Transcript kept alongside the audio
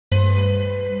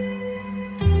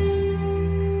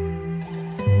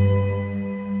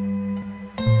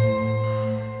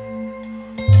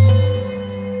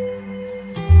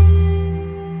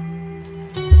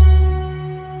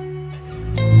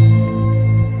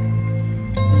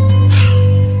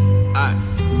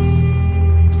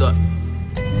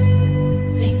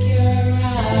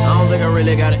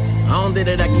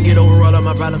think that I can get over all of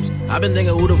my problems. I've been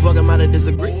thinking, who the fuck am I to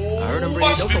disagree? I heard I'm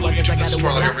What's up, people? I guess this is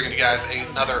Tmartn here, bringing you guys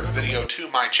another video to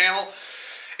my channel.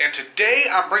 And today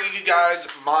I'm bringing you guys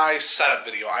my setup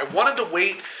video. I wanted to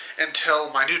wait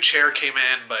until my new chair came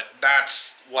in, but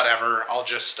that's whatever. I'll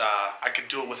just, I can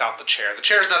do it without the chair. The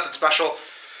chair is nothing special,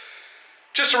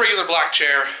 just a regular black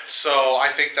chair. So I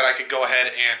think that I could go ahead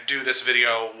and do this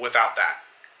video without that.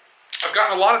 I've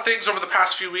gotten a lot of things over the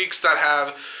past few weeks that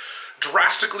have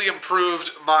drastically improved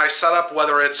my setup,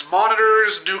 whether it's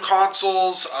monitors, new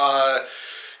consoles,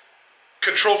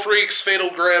 control freaks, fatal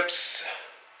grips,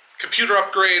 computer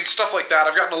upgrades, stuff like that.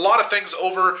 I've gotten a lot of things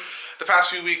over the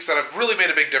past few weeks that have really made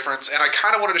a big difference, and I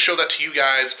kind of wanted to show that to you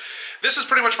guys. This is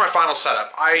pretty much my final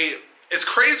setup. As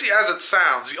crazy as it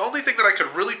sounds, the only thing that I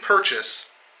could really purchase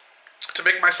to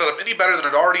make my setup any better than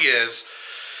it already is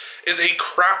a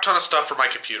crap ton of stuff for my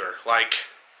computer, like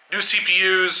new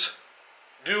CPUs,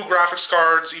 new graphics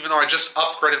cards, even though I just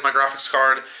upgraded my graphics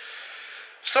card.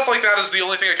 Stuff like that is the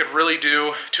only thing I could really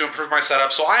do to improve my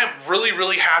setup. So I am really,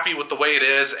 really happy with the way it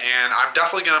is, and I'm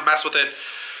definitely going to mess with it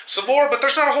some more, but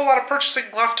there's not a whole lot of purchasing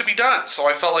left to be done. So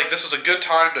I felt like this was a good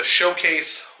time to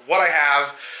showcase what I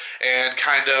have and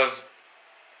kind of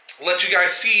let you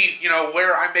guys see, you know,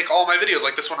 where I make all my videos,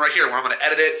 like this one right here, where I'm going to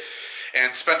edit it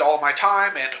and spend all of my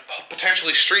time and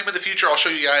potentially stream in the future. I'll show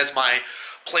you guys my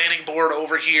planning board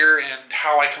over here and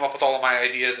how I come up with all of my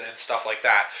ideas and stuff like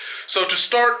that. So to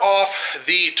start off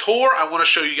the tour, I want to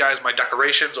show you guys my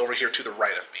decorations over here to the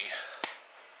right of me.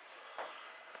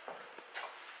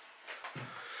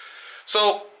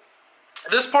 So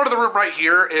this part of the room right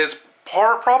here is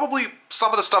probably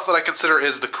some of the stuff that I consider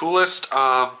is the coolest.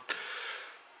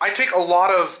 I take a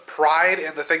lot of pride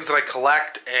in the things that I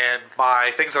collect and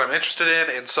my things that I'm interested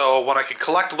in, and so when I can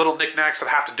collect little knickknacks that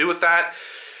have to do with that,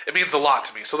 it means a lot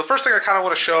to me. So the first thing I kind of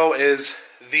want to show is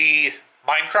the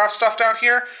Minecraft stuff down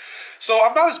here. So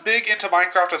I'm not as big into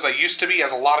Minecraft as I used to be,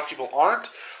 as a lot of people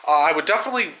aren't. I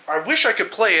wish I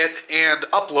could play it and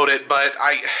upload it, but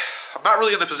I'm not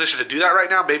really in the position to do that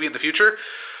right now, maybe in the future.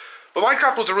 But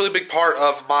Minecraft was a really big part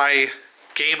of my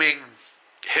gaming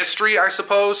history, I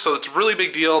suppose, so it's a really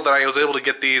big deal that I was able to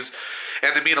get these,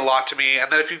 and they mean a lot to me.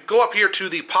 And then if you go up here to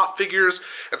the pop figures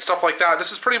and stuff like that,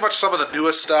 this is pretty much some of the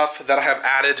newest stuff that I have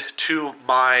added to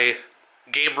my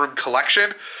game room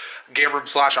collection, game room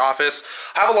 / office.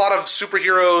 I have a lot of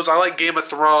superheroes. I like Game of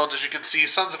Thrones, as you can see,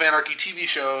 Sons of Anarchy TV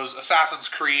shows, Assassin's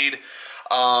Creed,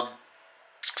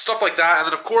 stuff like that. And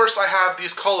then of course I have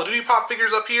these Call of Duty pop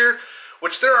figures up here,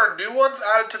 which there are new ones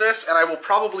added to this, and I will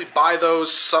probably buy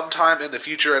those sometime in the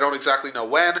future. I don't exactly know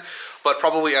when, but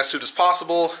probably as soon as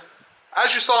possible.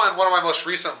 As you saw in one of my most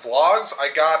recent vlogs,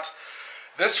 I got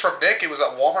this from Nick. It was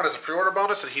at Walmart as a pre-order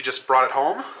bonus, and he just brought it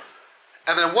home.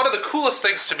 And then one of the coolest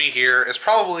things to me here is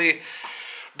probably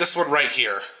this one right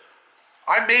here.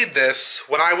 I made this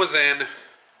when I was in,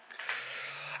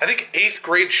 I think, 8th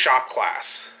grade shop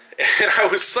class. And I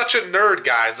was such a nerd,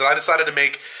 guys, that I decided to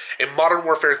make a Modern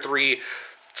Warfare 3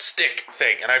 stick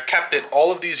thing. And I've kept it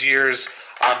all of these years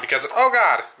because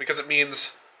it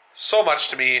means so much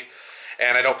to me,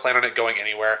 and I don't plan on it going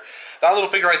anywhere. That little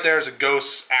figure right there is a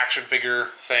Ghost action figure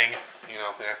thing, you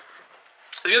know.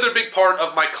 The other big part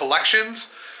of my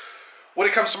collections when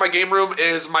it comes to my game room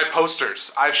is my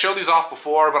posters. I've shown these off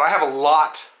before, but I have a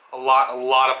lot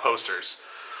of posters.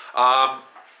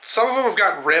 Some of them have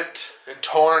gotten ripped and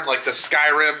torn, like the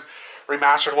Skyrim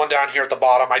remastered one down here at the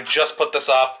bottom. I just put this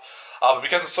up, but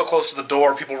because it's so close to the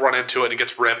door, people run into it and it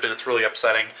gets ripped, and it's really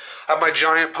upsetting. I have my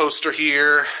giant poster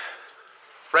here,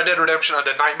 Red Dead Redemption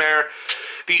Undead Nightmare,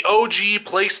 the OG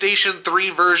PlayStation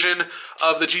 3 version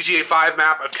of the GTA 5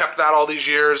 map. I've kept that all these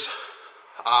years.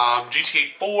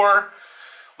 GTA 4,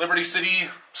 Liberty City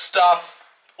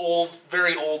stuff,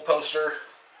 very old poster.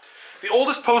 The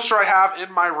oldest poster I have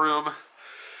in my room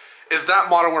is that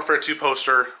Modern Warfare 2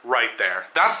 poster right there.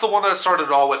 That's the one that I started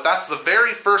it all with. That's the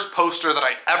very first poster that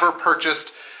I ever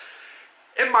purchased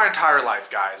in my entire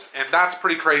life, guys. And that's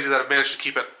pretty crazy that I've managed to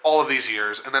keep it all of these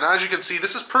years. And then as you can see,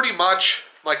 this is pretty much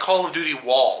my Call of Duty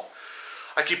wall.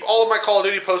 I keep all of my Call of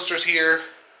Duty posters here.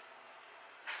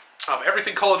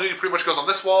 Everything Call of Duty pretty much goes on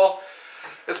this wall.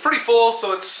 It's pretty full,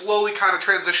 so it's slowly kind of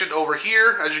transitioned over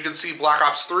here. As you can see, Black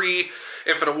Ops 3,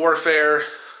 Infinite Warfare,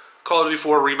 Call of Duty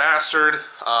 4 Remastered,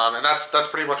 and that's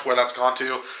pretty much where that's gone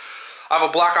to. I have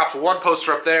a Black Ops 1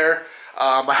 poster up there.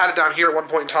 I had it down here at one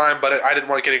point in time, but I didn't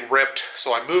want it getting ripped,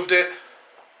 so I moved it.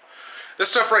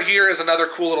 This stuff right here is another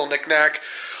cool little knickknack.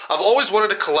 I've always wanted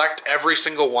to collect every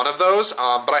single one of those,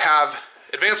 but I have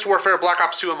Advanced Warfare, Black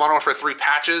Ops 2, and Modern Warfare 3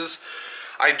 patches.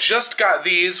 I just got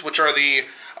these, which are the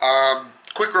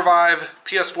Quick Revive,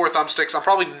 PS4 thumbsticks. I'm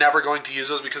probably never going to use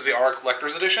those because they are a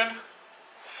collector's edition.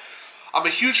 I'm a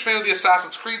huge fan of the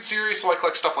Assassin's Creed series, so I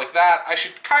collect stuff like that. I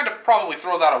should kind of probably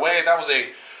throw that away. That was a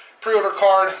pre-order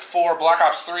card for Black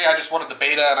Ops 3. I just wanted the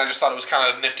beta, and I just thought it was kind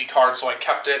of a nifty card, so I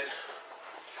kept it.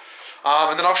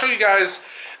 And then I'll show you guys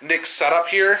Nick's setup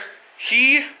here.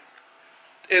 He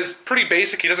is pretty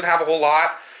basic. He doesn't have a whole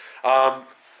lot.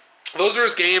 Those are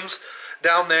his games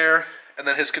down there, and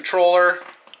then his controller.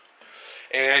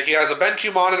 And he has a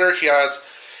BenQ monitor. He has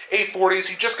 840s.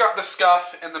 He just got the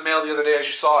scuff in the mail the other day, as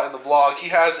you saw in the vlog. He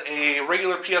has a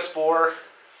regular PS4,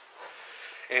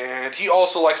 and he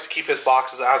also likes to keep his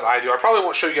boxes as I do. I probably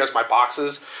won't show you guys my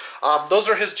boxes. Those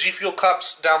are his Gfuel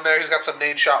cups down there. He's got some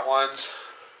nade shot ones.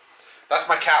 That's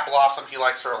my cat Blossom. He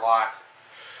likes her a lot.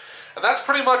 And that's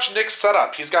pretty much Nick's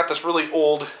setup. He's got this really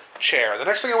old chair. The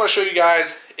next thing I want to show you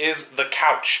guys is the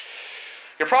couch.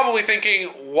 You're probably thinking,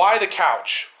 why the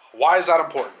couch? Why is that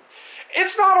important?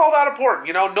 It's not all that important,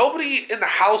 you know. Nobody in the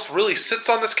house really sits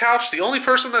on this couch. The only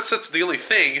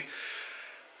thing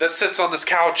that sits on this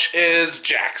couch is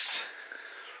Jax.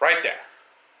 Right there.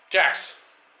 Jax.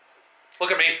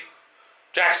 Look at me.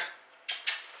 Jax.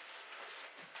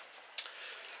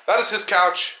 That is his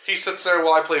couch. He sits there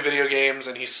while I play video games,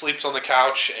 and he sleeps on the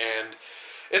couch, and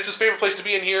it's his favorite place to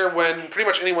be in here when pretty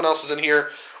much anyone else is in here.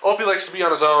 Opie likes to be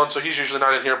on his own, so he's usually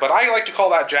not in here, but I like to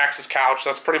call that Jax's couch.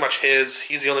 That's pretty much his.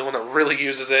 He's the only one that really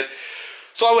uses it.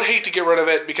 So I would hate to get rid of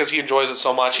it because he enjoys it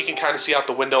so much. He can kind of see out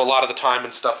the window a lot of the time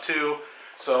and stuff too,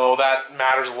 so that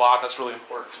matters a lot. That's really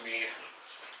important to me.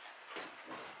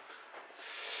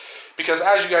 Because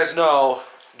as you guys know,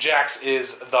 Jax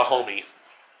is the homie.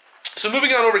 So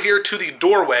moving on over here to the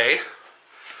doorway,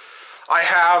 I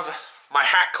have my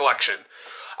hat collection.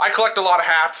 I collect a lot of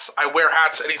hats. I wear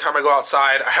hats anytime I go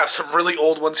outside. I have some really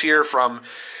old ones here from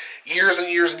years and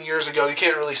years and years ago. You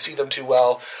can't really see them too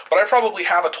well. But I probably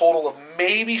have a total of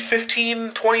maybe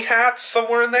 15, 20 hats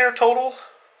somewhere in there total.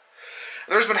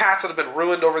 And there's been hats that have been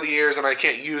ruined over the years and I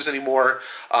can't use anymore.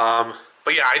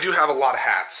 But yeah, I do have a lot of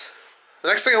hats. The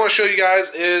next thing I want to show you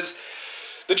guys is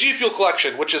the Gfuel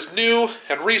collection, which is new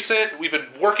and recent. We've been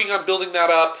working on building that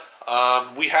up.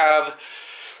 We have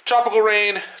Tropical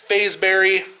Rain, Phase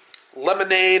Berry,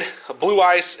 Lemonade, Blue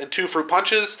Ice, and 2 Fruit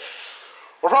Punches.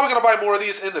 We're probably going to buy more of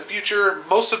these in the future.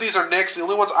 Most of these are Nick's. The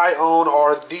only ones I own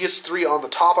are these 3 on the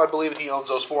top, I believe, and he owns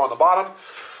those 4 on the bottom.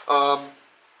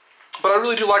 But I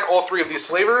really do like all 3 of these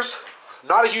flavors.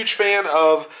 Not a huge fan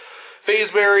of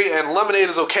Phase Berry, and Lemonade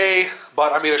is okay,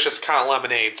 but I mean, it's just kind of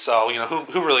lemonade, so, you know,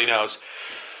 who really knows?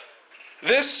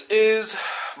 This is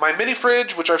my mini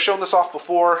fridge, which I've shown this off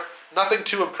before. Nothing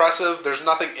too impressive. There's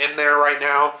nothing in there right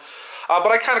now. But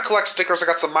I kind of collect stickers. I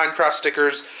got some Minecraft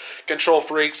stickers, Control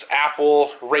Freaks,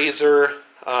 Apple, Razer,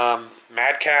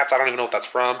 Mad Cats. I don't even know what that's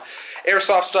from.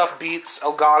 Airsoft stuff, Beats,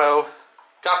 Elgato.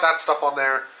 Got that stuff on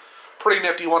there. Pretty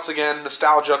nifty once again.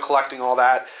 Nostalgia, collecting all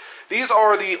that. These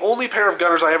are the only pair of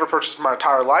gunners I ever purchased in my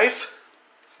entire life.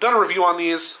 Done a review on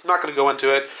these. I'm not going to go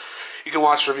into it. You can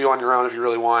watch the review on your own if you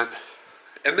really want.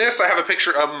 In this, I have a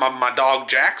picture of my dog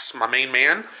Jax, my main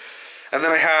man. And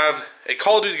then I have a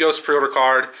Call of Duty Ghosts pre-order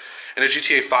card and a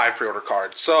GTA 5 pre-order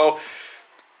card. So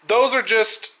those are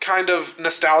just kind of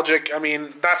nostalgic. I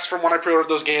mean, that's from when I pre-ordered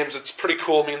those games. It's pretty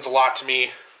cool, means a lot to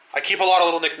me. I keep a lot of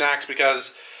little knickknacks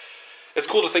because it's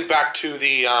cool to think back to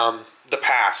the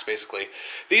past, basically.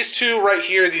 These 2 right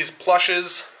here, these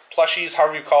plushies,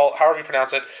 however you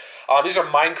pronounce it. These are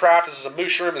Minecraft. This is a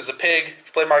mushroom. This is a pig. If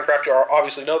you play Minecraft, you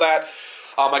obviously know that.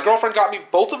 My girlfriend got me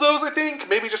both of those, I think.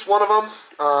 Maybe just one of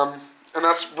them. And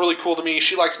that's really cool to me.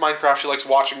 She likes Minecraft. She likes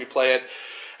watching me play it.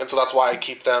 And so that's why I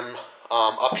keep them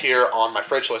up here on my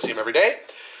fridge so I see them every day.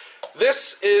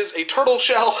 This is a turtle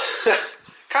shell.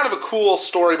 Kind of a cool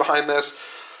story behind this.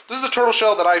 This is a turtle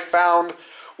shell that I found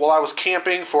while I was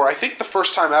camping for, I think, the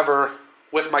first time ever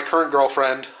with my current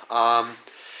girlfriend.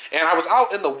 And I was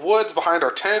out in the woods behind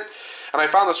our tent, and I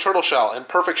found this turtle shell in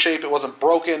perfect shape. It wasn't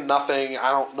broken, nothing.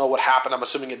 I don't know what happened. I'm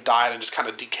assuming it died and just kind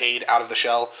of decayed out of the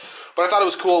shell. But I thought it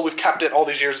was cool. We've kept it all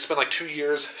these years. It's been like 2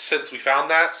 years since we found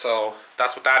that, so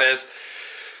that's what that is.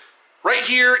 Right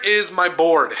here is my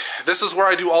board. This is where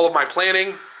I do all of my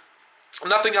planning.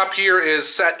 Nothing up here is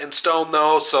set in stone,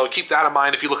 though, so keep that in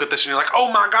mind if you look at this and you're like,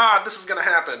 oh my god, this is going to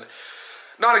happen.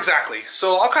 Not exactly.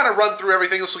 So I'll kind of run through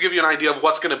everything. This will give you an idea of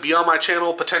what's going to be on my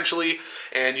channel, potentially,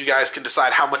 and you guys can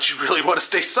decide how much you really want to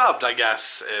stay subbed, I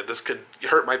guess. This could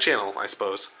hurt my channel, I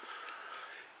suppose.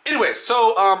 Anyways, so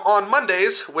on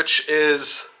Mondays, which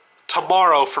is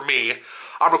tomorrow for me,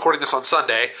 I'm recording this on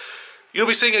Sunday, you'll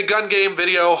be seeing a gun game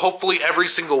video hopefully every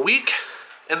single week.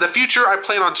 In the future, I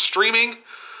plan on streaming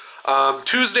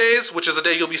Tuesdays, which is the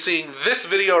day you'll be seeing this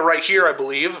video right here, I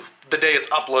believe. The day it's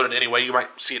uploaded anyway, you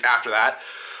might see it after that.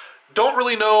 Don't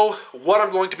really know what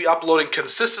I'm going to be uploading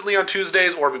consistently on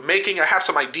Tuesdays or be making. I have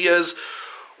some ideas.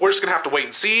 We're just going to have to wait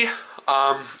and see.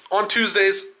 On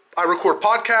Tuesdays, I record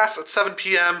podcasts at 7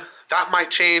 p.m. That might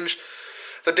change.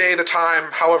 The day, the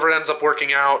time, however it ends up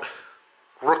working out.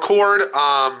 Record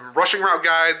rushing route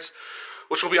guides,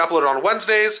 which will be uploaded on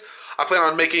Wednesdays. I plan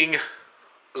on making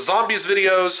zombies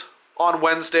videos on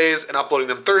Wednesdays and uploading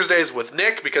them Thursdays with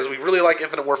Nick because we really like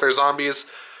Infinite Warfare Zombies.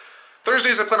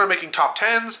 Thursdays I plan on making top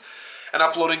 10s and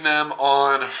uploading them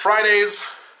on Fridays.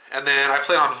 And then I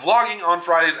plan on vlogging on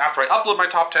Fridays after I upload my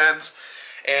top 10s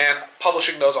and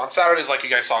publishing those on Saturdays like you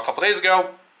guys saw a couple days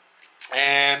ago.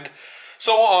 And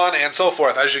so on and so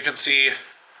forth. As you can see,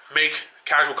 make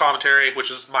casual commentary,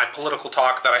 which is my political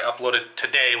talk that I uploaded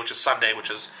today, which is Sunday, which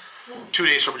is 2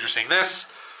 days from when you're seeing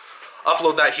this.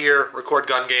 Upload that here, record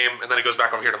gun game, and then it goes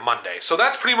back over here to Monday. So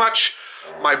that's pretty much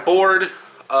my board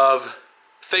of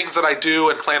things that I do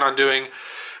and plan on doing.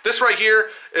 This right here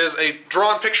is a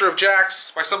drawn picture of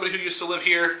Jax by somebody who used to live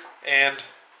here, and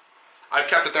I've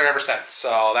kept it there ever since.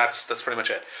 So that's pretty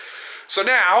much it. So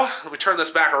now, let me turn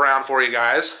this back around for you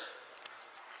guys.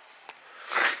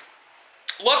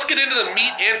 Let's get into the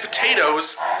meat and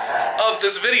potatoes of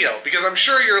this video, because I'm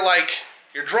sure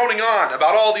you're droning on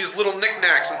about all these little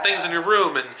knickknacks and things in your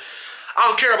room, and I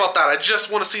don't care about that. I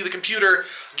just want to see the computer,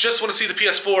 just want to see the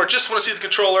PS4, just want to see the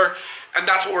controller, and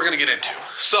that's what we're going to get into.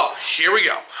 So, here we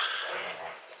go.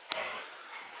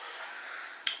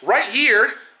 Right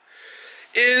here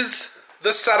is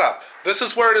the setup. This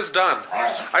is where it is done.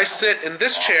 I sit in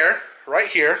this chair right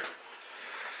here,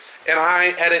 and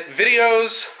I edit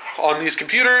videos on these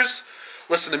computers,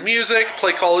 listen to music,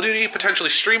 play Call of Duty, potentially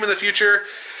stream in the future.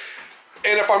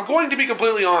 And if I'm going to be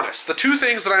completely honest, the two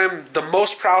things that I am the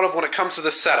most proud of when it comes to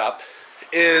this setup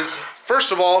is,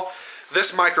 first of all,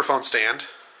 this microphone stand.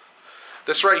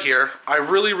 This right here. I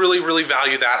really, really, really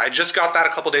value that. I just got that a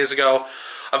couple days ago.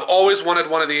 I've always wanted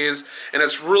one of these, and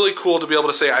it's really cool to be able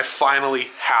to say I finally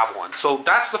have one. So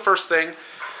that's the first thing.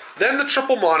 Then the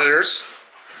triple monitors.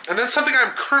 And then something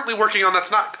I'm currently working on that's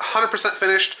not 100%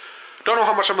 finished. Don't know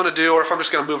how much I'm going to do or if I'm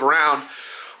just going to move around.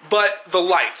 But the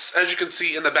lights, as you can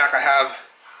see in the back, I have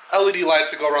LED lights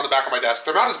that go around the back of my desk.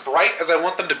 They're not as bright as I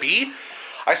want them to be.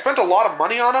 I spent a lot of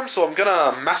money on them, so I'm going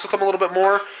to mess with them a little bit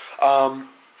more.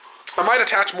 I might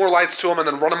attach more lights to them and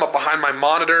then run them up behind my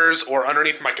monitors or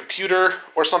underneath my computer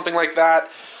or something like that.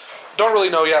 Don't really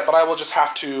know yet, but I will just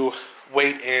have to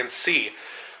wait and see.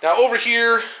 Now over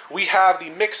here, we have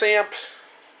the mix amp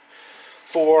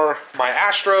for my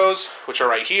Astros, which are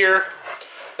right here,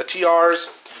 the TRs.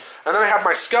 And then I have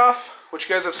my Scuff, which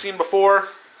you guys have seen before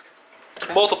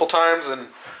multiple times in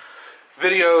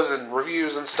videos and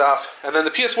reviews and stuff. And then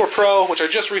the PS4 Pro, which I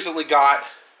just recently got.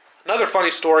 Another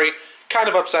funny story, kind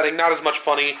of upsetting, not as much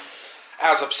funny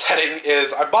as upsetting,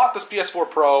 is I bought this PS4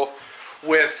 Pro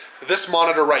with this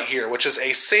monitor right here, which is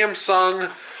a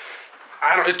Samsung,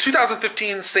 I don't know,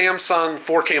 2015 Samsung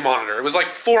 4K monitor. It was like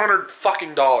 $400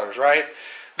 fucking dollars, right?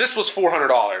 This was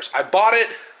 $400. I bought it,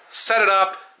 set it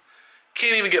up,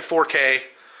 can't even get 4K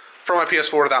from my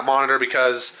PS4 to that monitor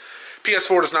because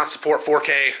PS4 does not support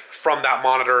 4K from that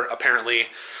monitor, apparently.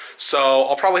 So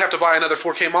I'll probably have to buy another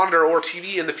 4K monitor or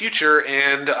TV in the future,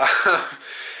 and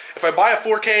if I buy a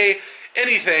 4K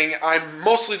anything, I'm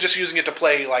mostly just using it to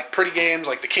play like pretty games,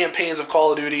 like the campaigns of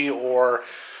Call of Duty, or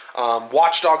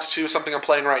Watch Dogs 2, something I'm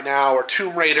playing right now, or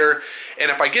Tomb Raider.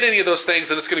 And if I get any of those things,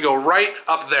 then it's going to go right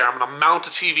up there. I'm going to mount a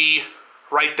TV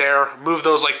right there, move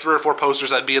those like 3 or 4 posters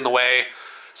that'd be in the way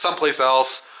someplace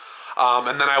else,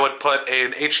 and then I would put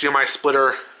an HDMI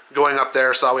splitter going up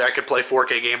there so that way I could play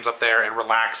 4K games up there and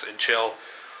relax and chill.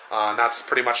 And that's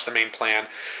pretty much the main plan.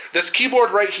 This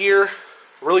keyboard right here,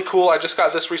 really cool. I just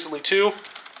got this recently too.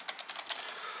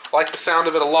 I like the sound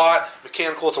of it a lot.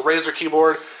 Mechanical, it's a Razer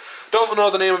keyboard. Don't know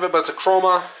the name of it, but it's a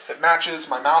Chroma. It matches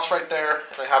my mouse right there,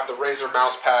 and I have the Razer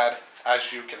mouse pad,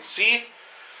 as you can see.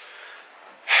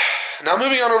 Now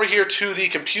moving on over here to the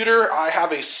computer, I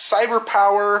have a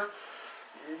CyberPower,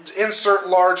 insert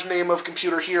large name of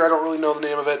computer here, I don't really know the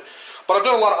name of it, but I've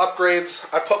done a lot of upgrades.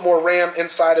 I've put more RAM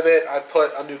inside of it, I've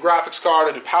put a new graphics card,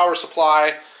 a new power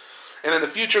supply, and in the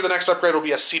future the next upgrade will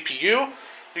be a CPU.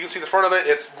 You can see the front of it,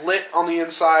 it's lit on the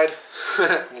inside,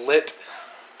 lit.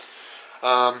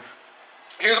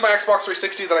 Here's my Xbox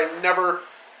 360 that I never,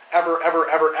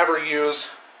 ever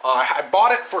use. I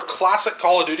bought it for classic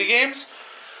Call of Duty games,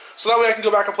 so that way I can go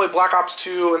back and play Black Ops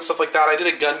 2 and stuff like that. I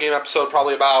did a gun game episode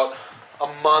probably about a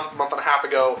month and a half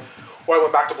ago, where I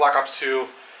went back to Black Ops 2,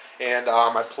 and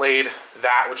I played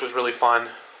that, which was really fun.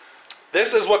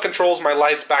 This is what controls my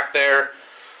lights back there.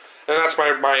 And that's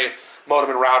my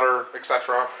modem and router,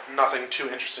 etc. Nothing too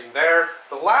interesting there.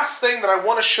 The last thing that I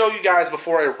want to show you guys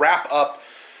before I wrap up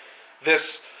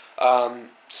this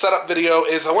setup video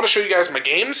is I want to show you guys my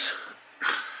games.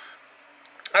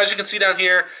 As you can see down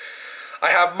here, I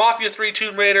have Mafia 3,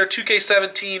 Tomb Raider,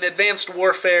 2K17, Advanced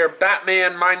Warfare,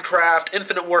 Batman, Minecraft,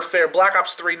 Infinite Warfare, Black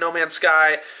Ops 3, No Man's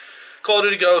Sky, Call of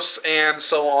Duty Ghosts, and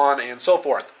so on and so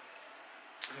forth.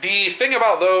 The thing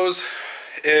about those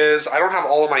is I don't have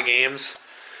all of my games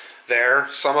there.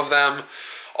 Some of them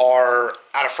are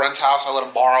at a friend's house. I let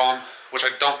them borrow them, which I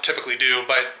don't typically do,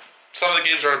 but some of the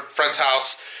games are at a friend's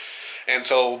house, and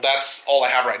so that's all I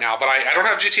have right now. But I don't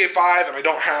have GTA 5, and I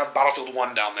don't have Battlefield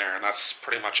 1 down there, and that's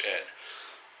pretty much it.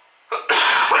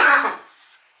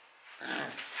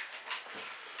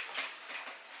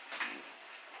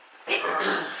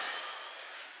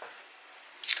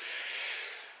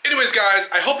 Anyways, guys,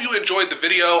 I hope you enjoyed the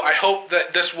video. I hope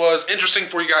that this was interesting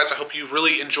for you guys. I hope you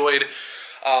really enjoyed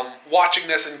watching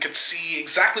this and could see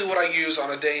exactly what I use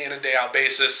on a day in and day out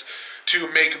basis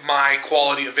to make my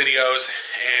quality of videos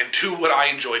and do what I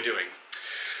enjoy doing.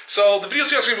 So the video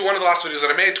series is going to be one of the last videos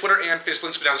that I made. Twitter and Facebook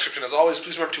links will be down in the description as always.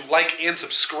 Please remember to like and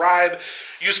subscribe.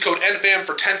 Use code NFAM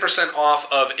for 10%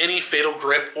 off of any Fatal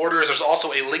Grip orders. There's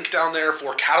also a link down there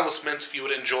for Catalyst Mints if you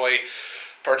would enjoy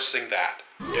purchasing that.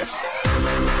 Yes.